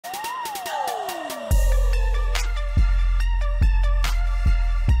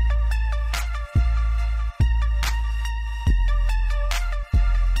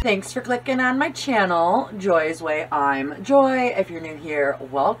Thanks for clicking on my channel, Joy's Way. I'm Joy. If you're new here,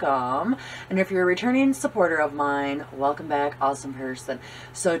 welcome. And if you're a returning supporter of mine, welcome back, awesome person.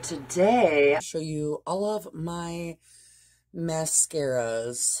 So today, I'll show you all of my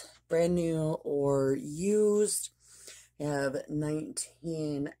mascaras, brand new or used. I have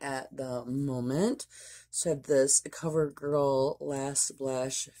 19 at the moment. So I have this CoverGirl Last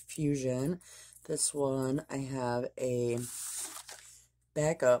Blush Fusion. This one I have a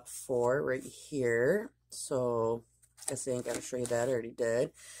backup for right here, so I guess I ain't gotta show you that, I already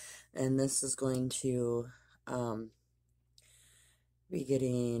did. And this is going to be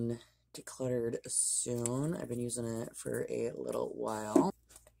getting decluttered soon. I've been using it for a little while.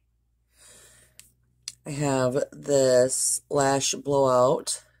 I have this Lash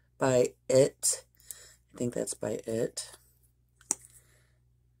Blowout by It. I think that's by It.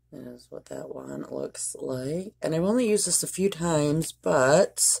 That is what that one looks like. And I've only used this a few times,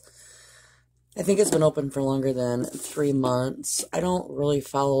 but I think it's been open for longer than 3 months. I don't really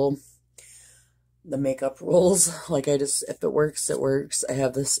follow the makeup rules. Like, if it works, it works. I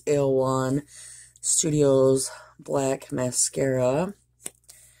have this AO1 Studios Black Mascara.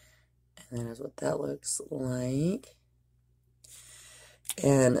 And that is what that looks like.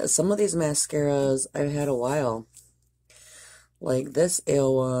 And some of these mascaras I've had a while. Like this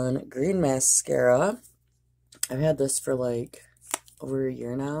AO1 Green Mascara. I've had this for like over a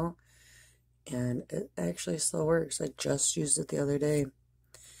year now. And it actually still works. I just used it the other day.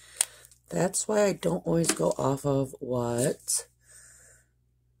 That's why I don't always go off of what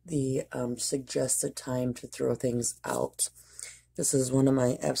the suggested time to throw things out. This is one of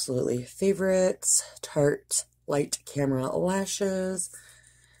my absolutely favorites. Tarte Light Camera Lashes.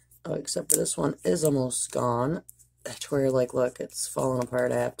 Oh, except for this one is almost gone. To where, like, look, it's falling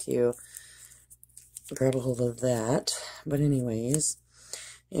apart. I have to grab a hold of that. But anyways,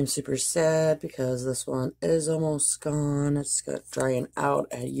 I'm super sad because this one is almost gone. It's drying out.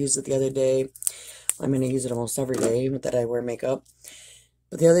 I used it the other day. I'm going to use it almost every day that I wear makeup.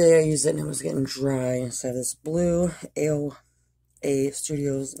 But the other day I used it and it was getting dry. So I have this blue AOA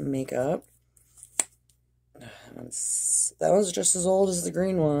Studios makeup. That one's just as old as the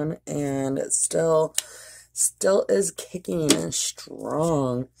green one, and it's still is kicking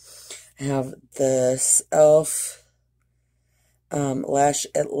strong. I have this e.l.f. Lash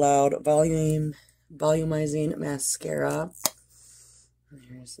It Loud Volumizing Mascara.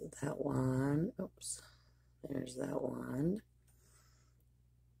 There's that one. Oops. There's that one.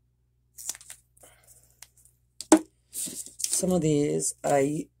 Some of these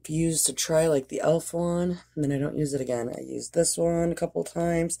I used to try, like the e.l.f. one, and then I don't use it again. I used this one a couple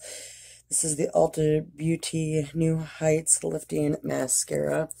times. This is the Ulta Beauty New Heights Lifting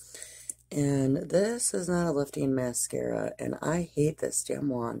Mascara. And this is not a lifting mascara, and I hate this damn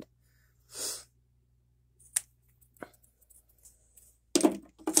wand.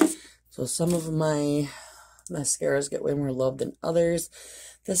 So some of my mascaras get way more love than others.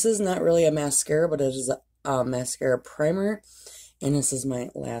 This is not really a mascara, but it is a mascara primer. And this is my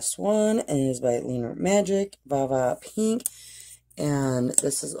last one, and it is by Lunar Magic, Vava Pink. And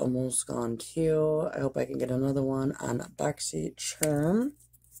this is almost gone too. I hope I can get another one on BoxyCharm.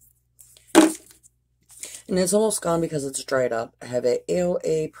 And it's almost gone because it's dried up. I have a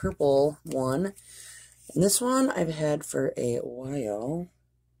AOA purple one. And this one I've had for a while.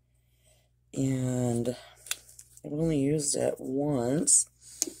 And I've only used it once.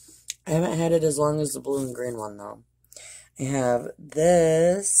 I haven't had it as long as the blue and green one though. I have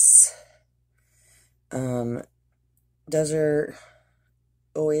this Desert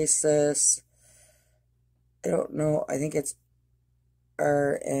Oasis. I don't know. I think it's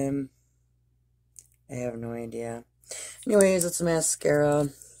RM. I have no idea. Anyways, it's a mascara.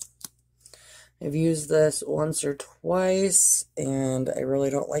 I've used this once or twice, and I really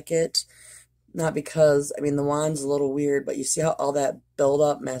don't like it. Not because, I mean, the wand's a little weird, but you see how all that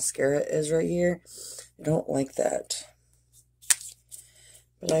build-up mascara is right here? I don't like that.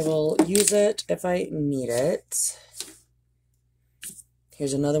 But I will use it if I need it.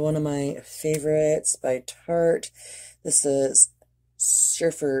 Here's another one of my favorites by Tarte. This is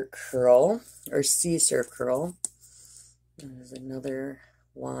Surfer Curl, or Sea Surf Curl. There's another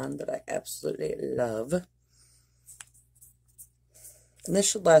one that I absolutely love. And this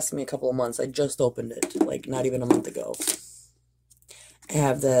should last me a couple of months. I just opened it, like, not even a month ago. I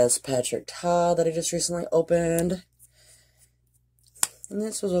have this Patrick Ta that I just recently opened. And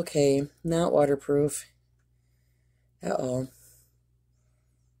this was okay. Not waterproof at all.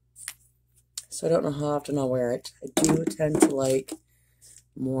 So I don't know how often I'll wear it. I do tend to like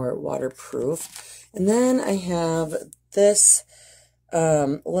more waterproof. And then I have this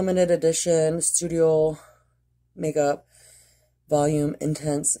Limited edition Studio Makeup Volume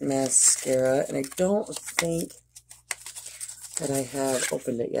Intense Mascara. And I don't think that I have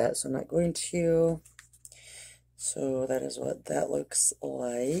opened it yet, so I'm not going to. So that is what that looks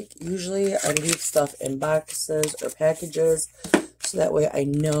like. Usually I leave stuff in boxes or packages, so that way I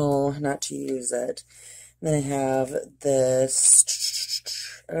know not to use it. And then I have this,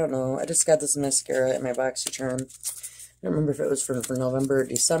 I don't know, I just got this mascara in my BoxyCharm. I don't remember if it was for November or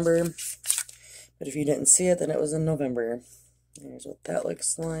December, but if you didn't see it, then it was in November. Here's what that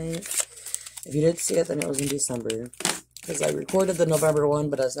looks like. If you did see it, then it was in December, because I recorded the November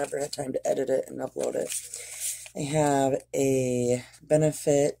one, but I never had time to edit it and upload it. I have a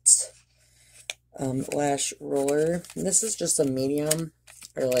Benefit lash roller. And this is just a medium,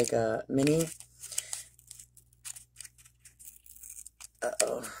 or like a mini.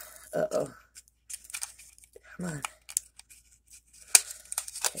 Uh-oh. Come on.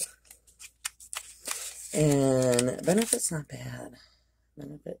 And Benefit's not bad.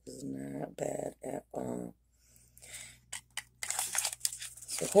 Benefit is not bad at all.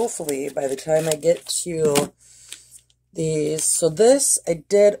 So hopefully by the time I get to these, so this I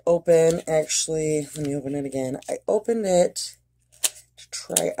did open, actually, let me open it again. I opened it to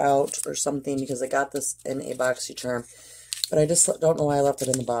try out or something because I got this in a BoxyCharm, but I just don't know why I left it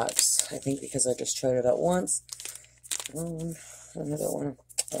in the box. I think because I just tried it out once. Another one.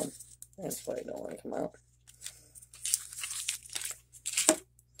 That's why I don't want to come out.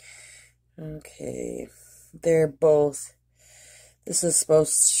 Okay, they're both, this is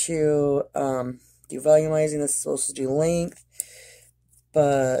supposed to do volumizing, this is supposed to do length,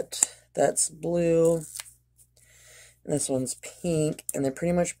 but that's blue, and this one's pink, and they're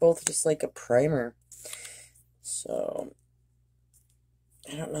pretty much both just like a primer. So,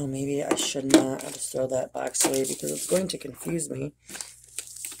 I don't know, maybe I should not, I'll just throw that box away because it's going to confuse me.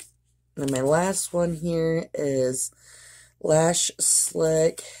 And then my last one here is Lash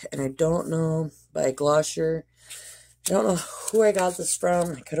Slick, and I don't know, by Glossier. I don't know who I got this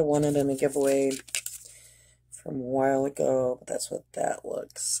from. I could have won it in a giveaway from a while ago, but that's what that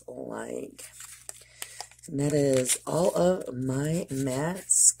looks like. And that is all of my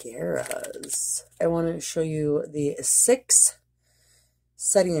mascaras. I want to show you the 6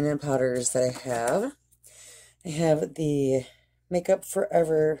 setting powders that I have. I have the Makeup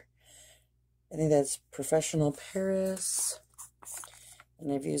Forever, I think that's Professional Paris,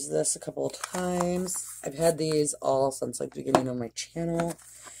 and I've used this a couple of times. I've had these all since like the beginning of my channel.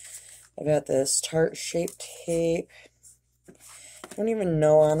 I've got this Tarte Shape Tape. I don't even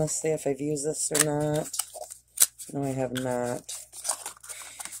know, honestly, if I've used this or not. No, I have not.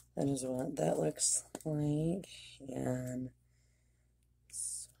 That is what that looks like, and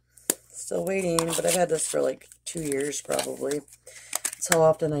still waiting, but I've had this for like 2 years probably. That's how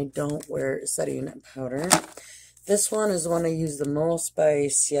often I don't wear setting powder. This one is the one I use the most, by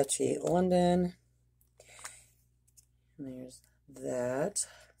Ciate London. And there's that.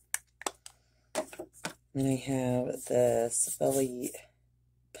 Then I have this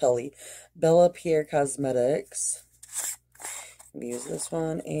Bella Pierre Cosmetics. I've used this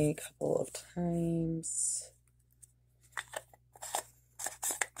one a couple of times.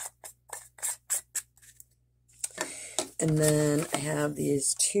 And then I have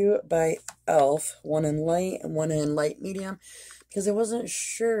these 2 by e.l.f., one in light and one in light medium, because I wasn't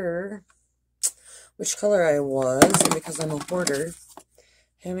sure which color I was, and because I'm a hoarder,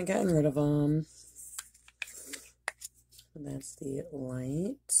 I haven't gotten rid of them. And that's the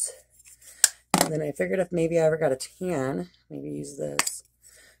light. And then I figured if maybe I ever got a tan, maybe use this.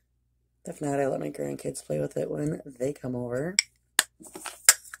 If not, I let my grandkids play with it when they come over.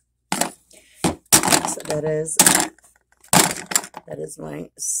 So that is my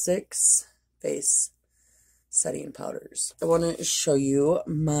 6 face setting powders. I want to show you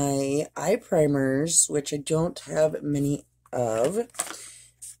my eye primers, which I don't have many of.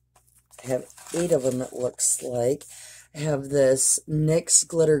 I have 8 of them, it looks like. I have this NYX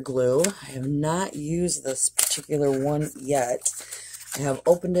Glitter Glue. I have not used this particular one yet. I have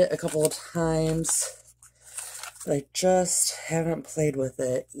opened it a couple of times, but I just haven't played with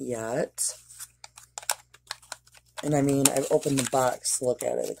it yet. And I mean, I've opened the box to look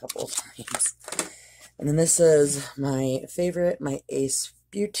at it a couple of times. And then this is my favorite, my Ace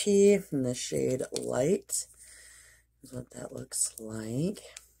Beauty in the shade Light. This is what that looks like.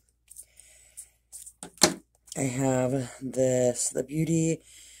 I have this, the Beauty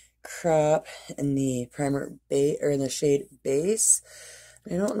Crop in the primer base, or in the shade Base.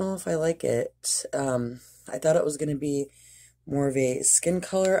 I don't know if I like it. I thought it was going to be more of a skin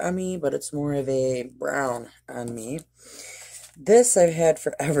color on me, but it's more of a brown on me. This I've had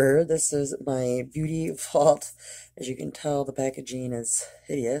forever. This is my Beauty Vault. As you can tell, the packaging is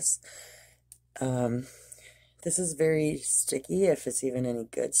hideous. This is very sticky, if it's even any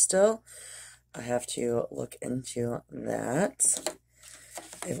good still. I have to look into that.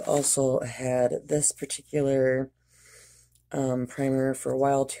 I've also had this particular primer for a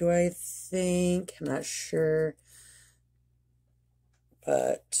while too, I think. I'm not sure.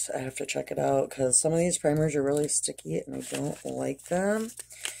 But I have to check it out because some of these primers are really sticky and I don't like them.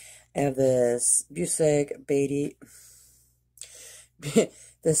 I have this Basic Beauty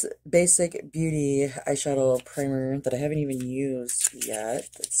eyeshadow primer that I haven't even used yet.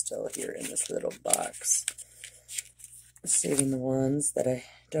 That's still here in this little box. Saving the ones that I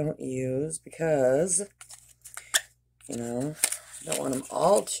don't use because, you know, I don't want them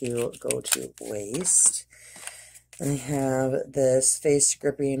all to go to waste. And I have this face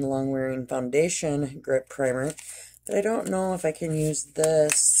gripping long wearing foundation grip primer, but I don't know if I can use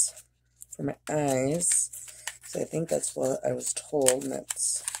this for my eyes. So I think that's what I was told, and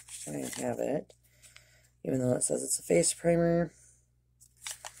that's why I have it. Even though it says it's a face primer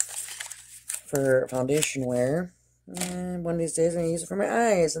for foundation wear. And one of these days I'm going to use it for my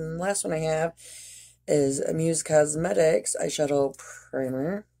eyes. And the last one I have is a Muse Cosmetics eyeshadow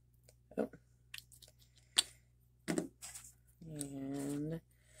primer. Oh. And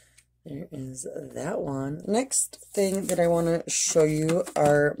there is that one. Next thing that I want to show you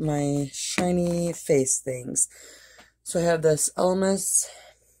are my shiny face things. So I have this Elemis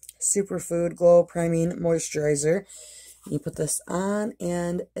Superfood Glow Priming Moisturizer. You put this on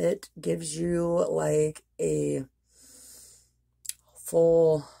and it gives you like a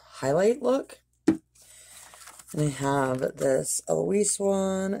full highlight look. And I have this Eloise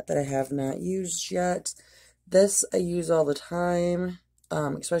one that I have not used yet. This I use all the time,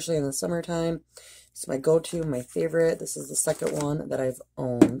 especially in the summertime. It's my go-to, my favorite. This is the second one that I've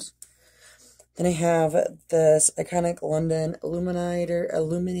owned. Then I have this Iconic London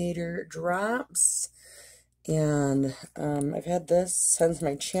Illuminator Drops. And I've had this since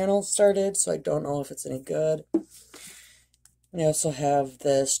my channel started, so I don't know if it's any good. And I also have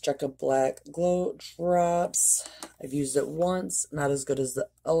this Jecca Black Glow Drops. I've used it once, not as good as the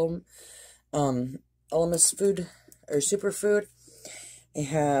Elemis Food or Superfood. I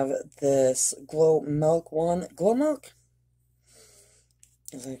have this Glow Milk one. Glow Milk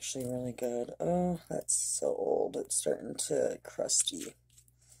is actually really good. Oh, that's so old. It's starting to crusty.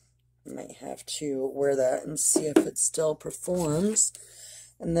 Might have to wear that and see if it still performs.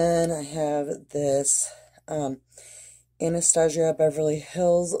 And then I have this Anastasia Beverly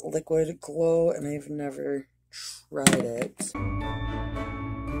Hills Liquid Glow, and I've never tried it.